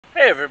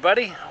Hey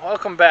everybody,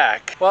 welcome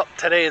back. Well,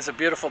 today is a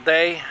beautiful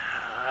day.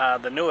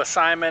 The new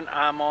assignment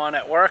I'm on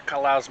at work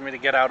allows me to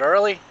get out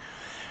early,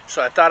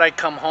 so I thought I'd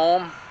come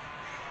home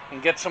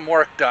and get some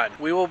work done.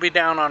 We will be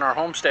down on our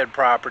homestead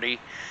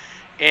property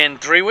in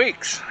 3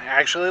 weeks,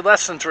 actually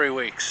less than 3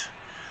 weeks.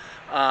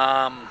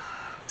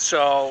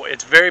 So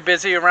it's very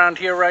busy around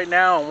here right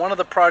now, and one of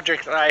the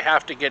projects I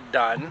have to get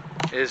done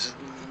is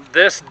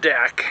this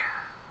deck,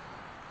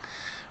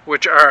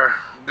 which our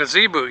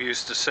gazebo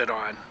used to sit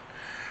on.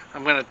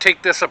 I'm going to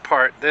take this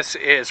apart. This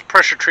is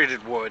pressure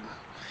treated wood,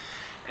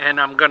 and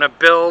I'm going to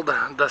build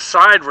the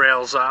side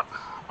rails up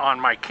on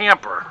my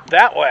camper.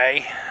 That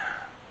way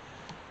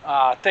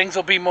things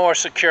will be more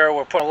secure.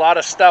 We're putting a lot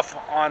of stuff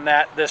on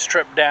this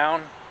trip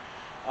down.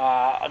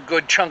 A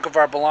good chunk of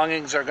our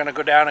belongings are going to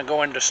go down and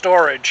go into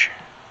storage.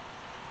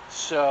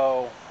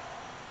 So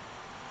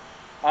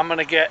I'm going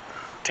to get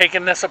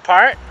taking this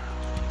apart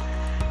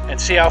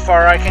and see how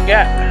far I can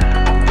get.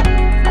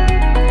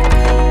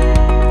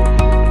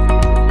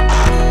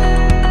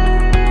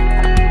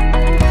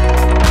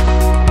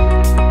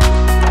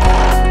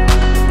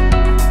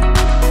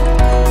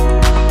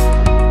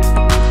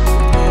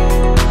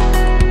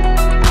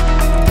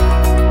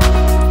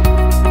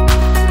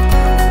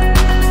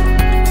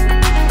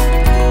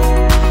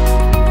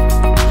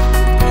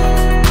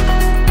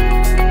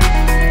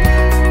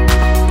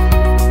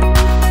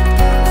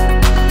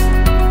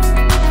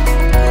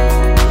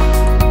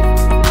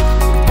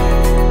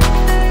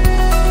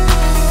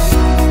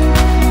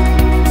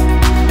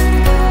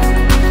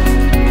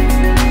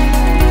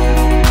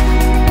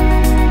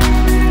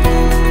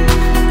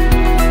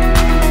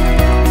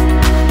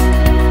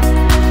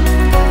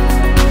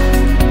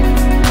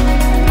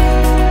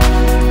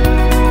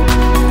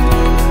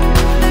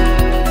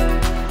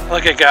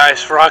 Okay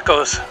guys,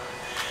 Rocco's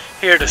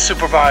here to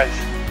supervise.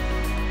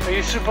 Are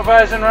you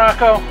supervising,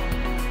 Rocco?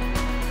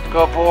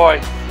 Good boy.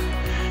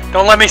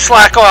 Don't let me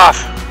slack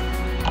off.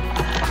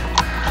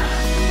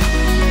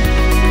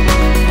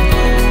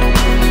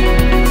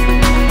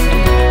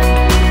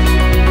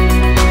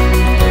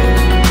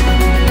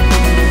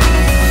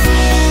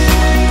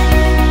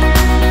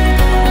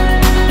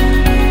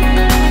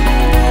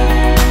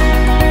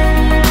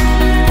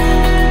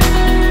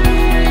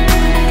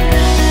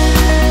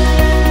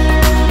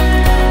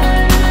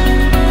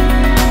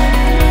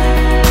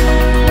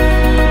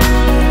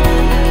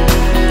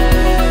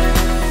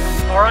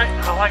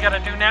 All I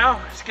gotta do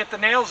now is get the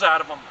nails out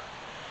of them.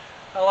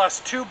 I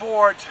lost 2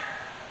 boards.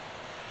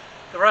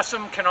 The rest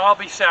of them can all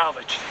be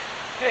salvaged.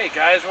 Hey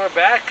guys, we're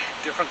back.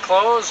 Different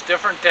clothes,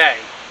 different day.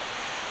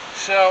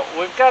 So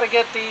we've got to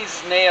get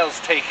these nails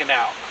taken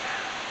out.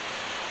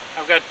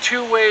 I've got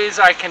 2 ways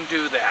I can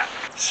do that.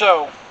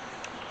 So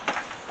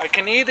I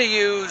can either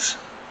use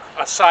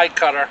a side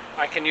cutter,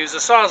 I can use a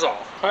Sawzall.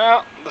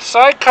 Well, the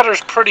side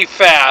cutter's pretty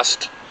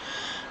fast,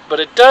 but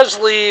it does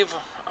leave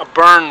a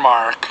burn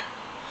mark.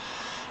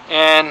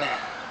 And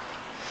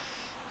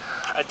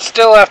I'd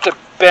still have to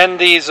bend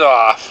these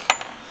off.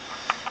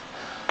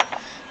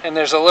 And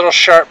there's a little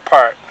sharp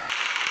part.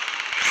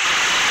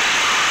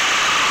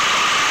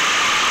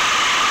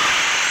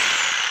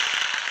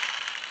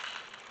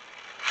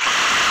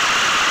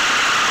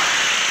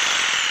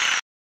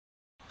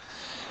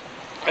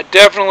 I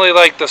definitely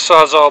like the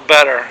Sawzall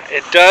better.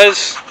 It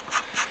does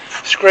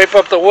scrape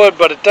up the wood,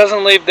 but it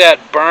doesn't leave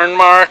that burn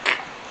mark.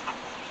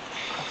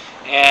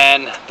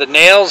 And the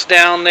nails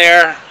down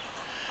there,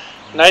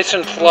 nice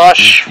and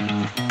flush.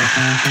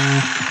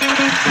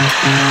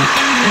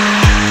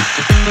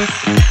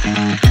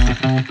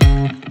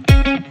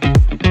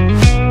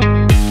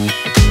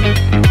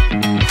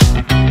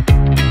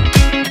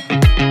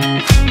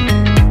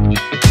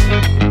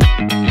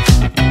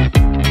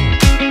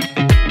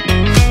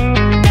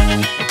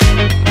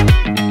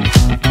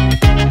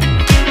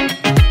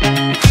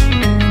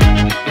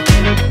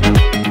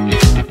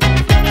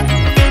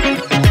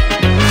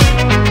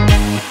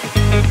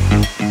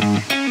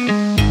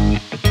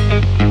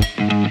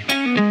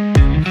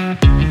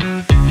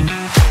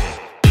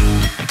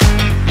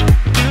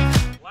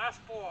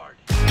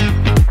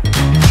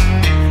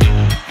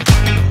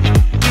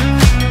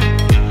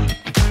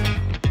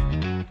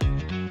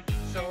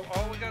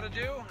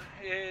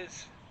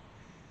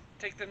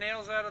 Take the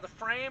nails out of the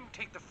frame,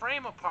 take the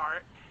frame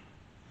apart,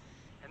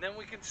 and then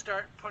we can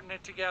start putting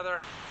it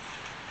together.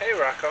 Hey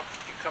Rocco,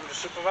 you come to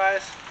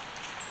supervise?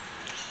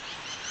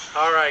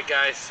 Alright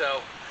guys,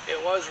 so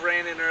it was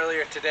raining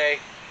earlier today,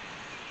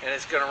 and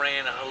it's going to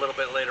rain a little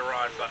bit later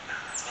on, but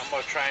I'm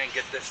going to try and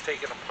get this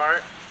taken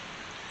apart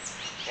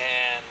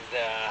and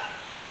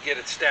get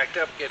it stacked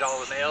up, get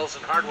all the nails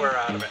and hardware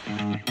out of it.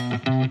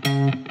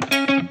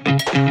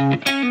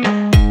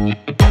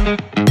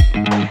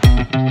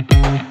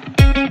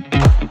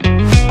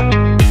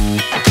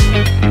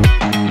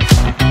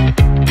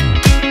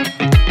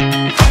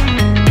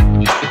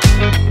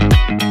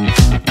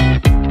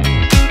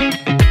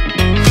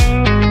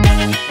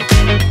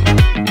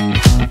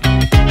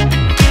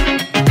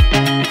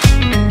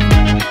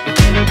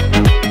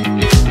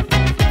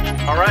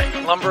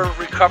 Lumber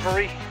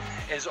recovery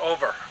is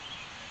over.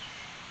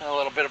 A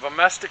little bit of a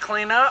mess to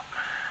clean up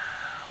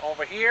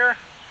over here,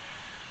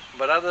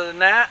 but other than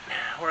that,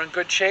 we're in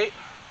good shape.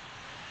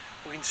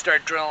 We can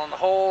start drilling the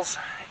holes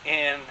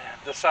in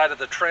the side of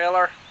the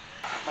trailer.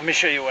 Let me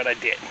show you what I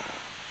did.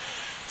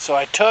 So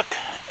I took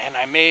and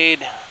I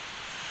made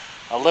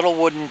a little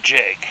wooden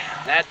jig.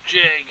 That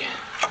jig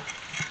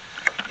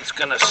is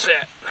gonna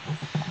sit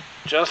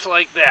just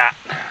like that.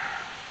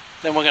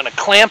 Then we're gonna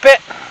clamp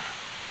it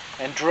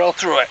and drill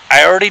through it.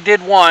 I already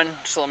did one,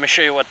 so let me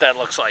show you what that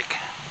looks like.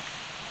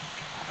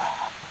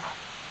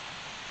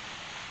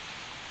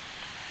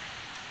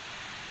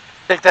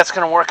 I think that's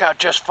going to work out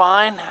just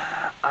fine.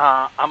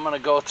 I'm going to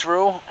go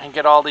through and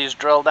get all these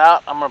drilled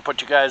out. I'm going to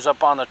put you guys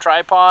up on the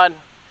tripod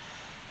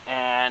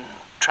and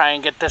try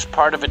and get this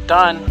part of it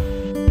done.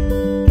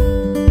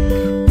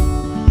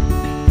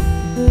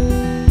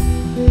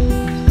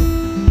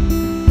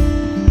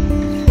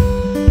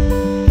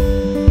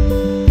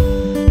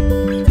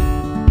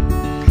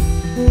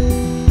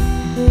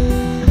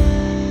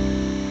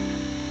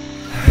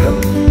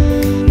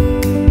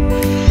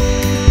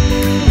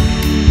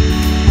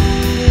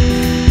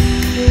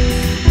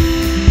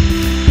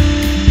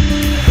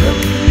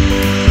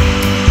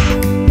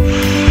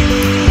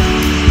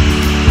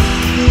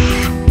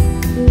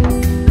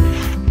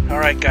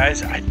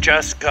 Guys, I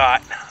just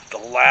got the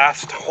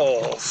last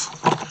holes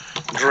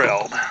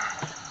drilled.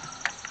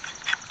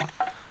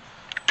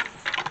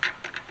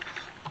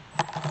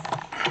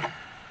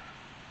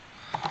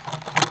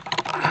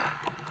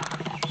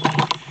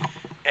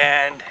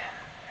 And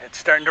it's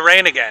starting to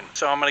rain again.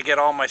 So I'm going to get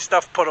all my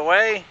stuff put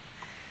away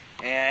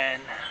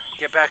and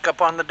get back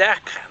up on the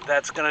deck.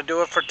 That's going to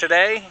do it for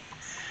today.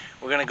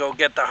 We're going to go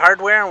get the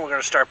hardware and we're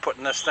going to start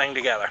putting this thing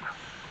together.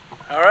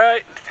 All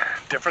right,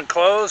 different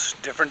clothes,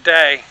 different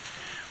day.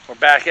 We're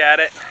back at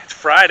it. It's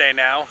Friday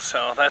now,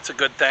 so that's a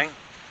good thing.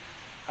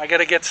 I got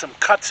to get some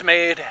cuts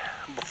made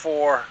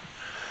before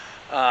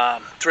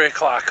 3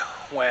 o'clock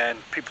when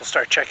people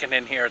start checking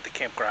in here at the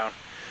campground.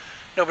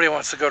 Nobody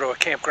wants to go to a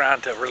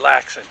campground to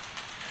relax and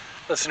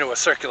listen to a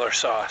circular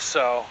saw.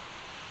 So,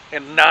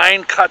 in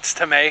 9 cuts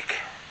to make,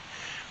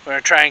 we're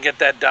going to try and get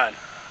that done.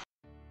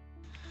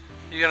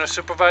 You going to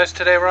supervise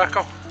today,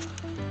 Rocco?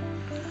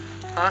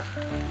 Huh?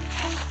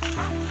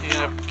 You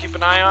going to keep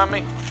an eye on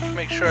me?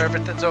 Make sure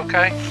everything's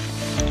okay?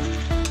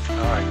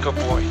 Alright, good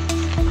boy.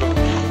 Good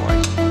boy.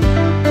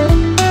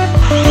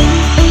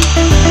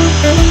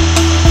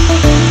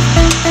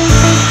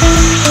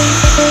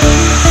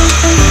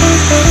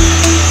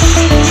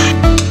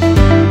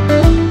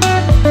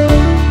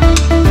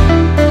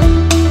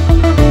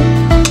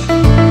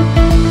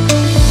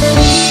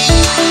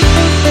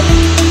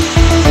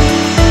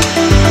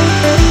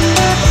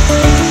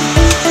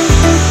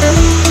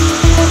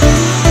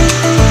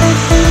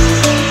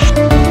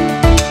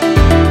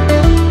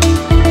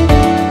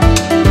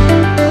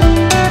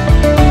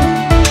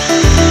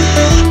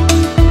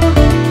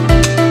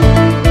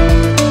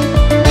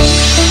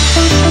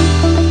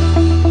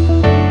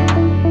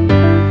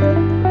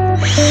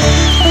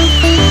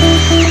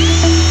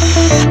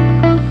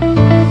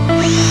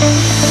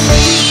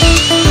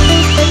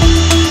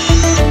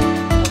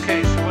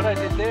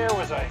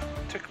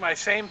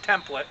 Same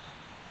template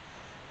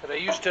that I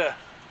used to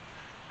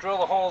drill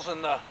the holes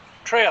in the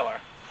trailer,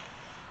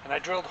 and I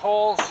drilled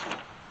holes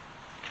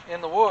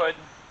in the wood,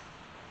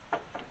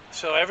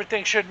 so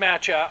everything should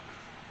match up.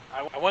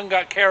 I went and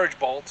got carriage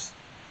bolts,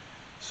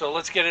 so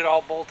let's get it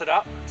all bolted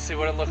up and see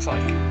what it looks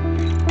like.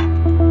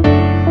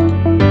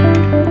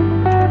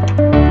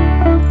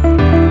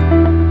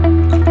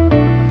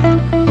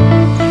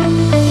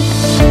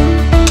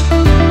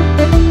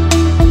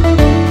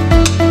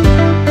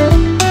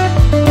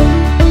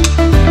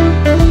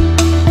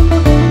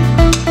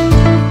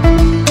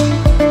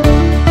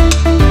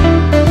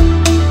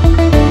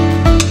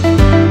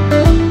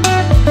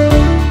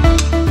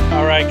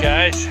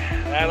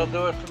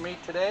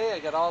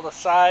 All the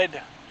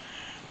side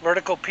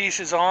vertical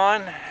pieces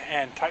on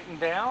and tightened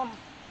down.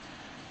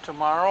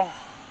 Tomorrow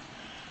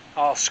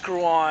I'll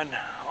screw on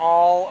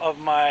all of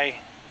my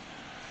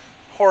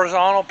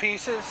horizontal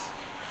pieces.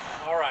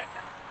 Alright,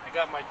 I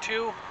got my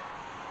 2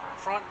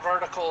 front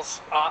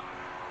verticals up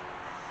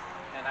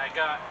and I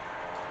got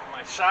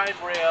my side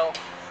rail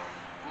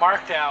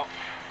marked out.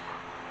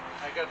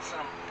 I got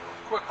some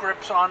quick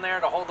grips on there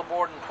to hold the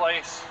board in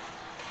place,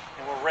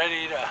 and we're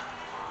ready to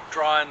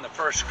draw in the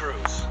first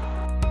screws.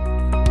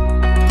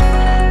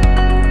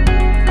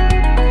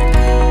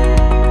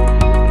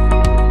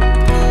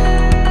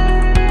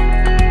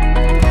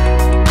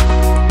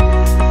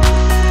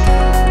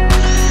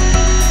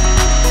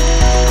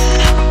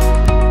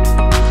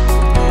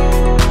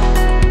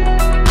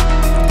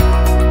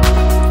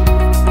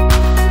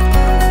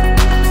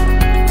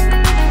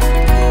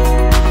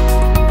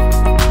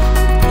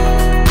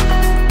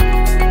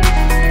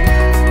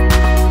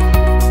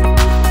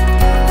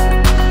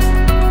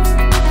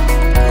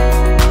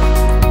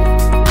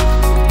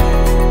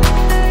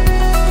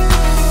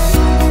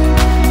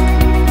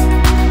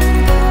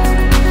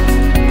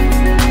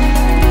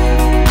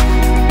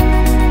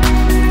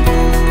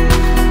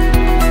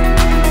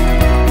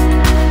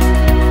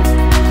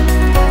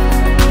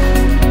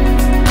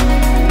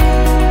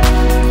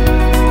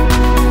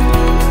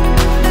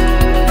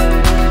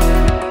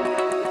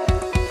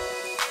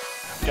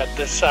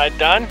 side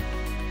done.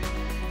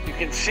 You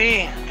can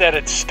see that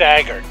it's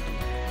staggered.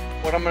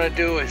 What I'm going to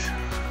do is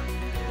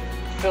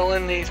fill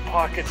in these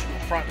pockets in the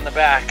front and the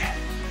back.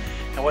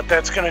 And what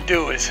that's going to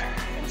do is,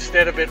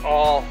 instead of it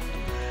all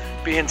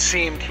being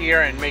seamed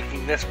here and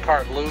making this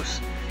part loose,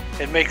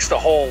 it makes the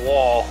whole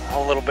wall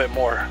a little bit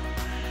more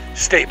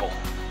stable.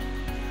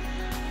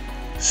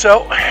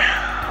 So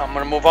I'm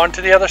going to move on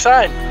to the other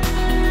side.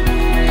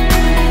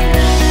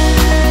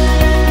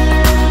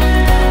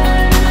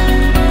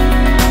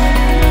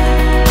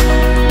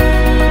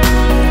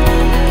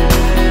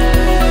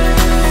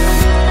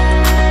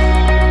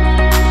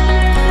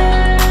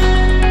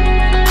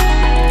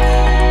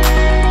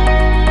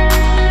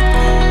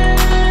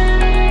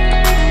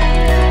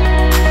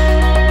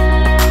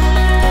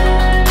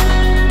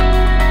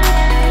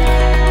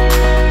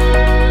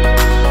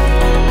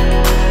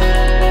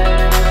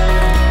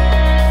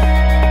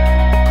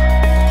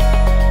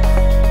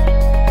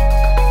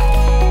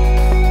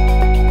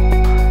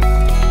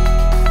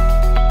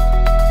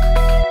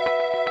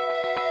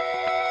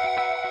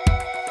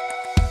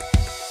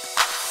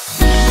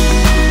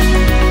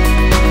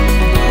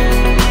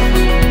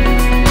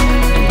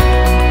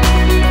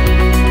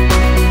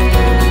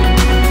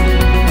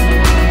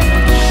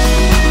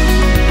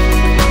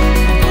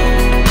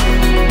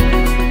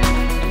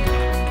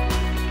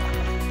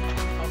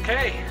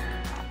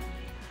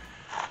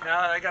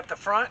 Now that I got the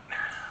front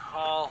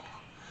all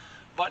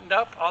buttoned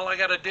up, all I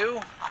got to do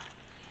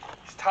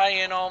is tie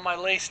in all my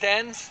laced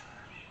ends,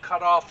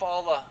 cut off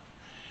all the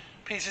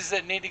pieces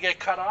that need to get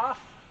cut off,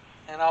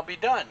 and I'll be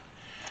done.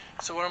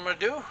 So what I'm going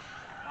to do,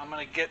 I'm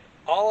going to get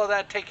all of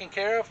that taken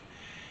care of,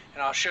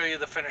 and I'll show you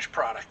the finished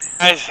product.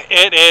 Guys,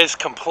 it is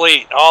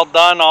complete, all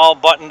done, all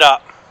buttoned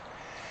up.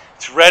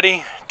 It's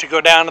ready to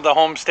go down to the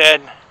homestead,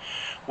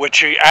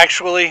 which we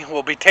actually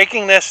will be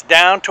taking this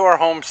down to our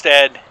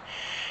homestead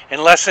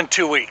in less than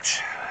 2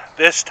 weeks.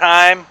 This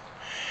time,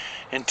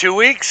 in 2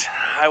 weeks,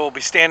 I will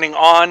be standing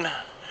on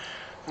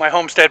my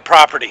homestead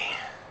property.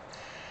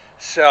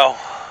 So,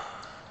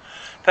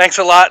 thanks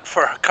a lot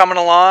for coming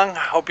along.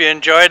 Hope you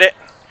enjoyed it.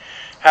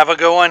 Have a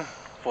good one.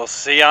 We'll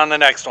see you on the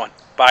next one.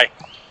 Bye.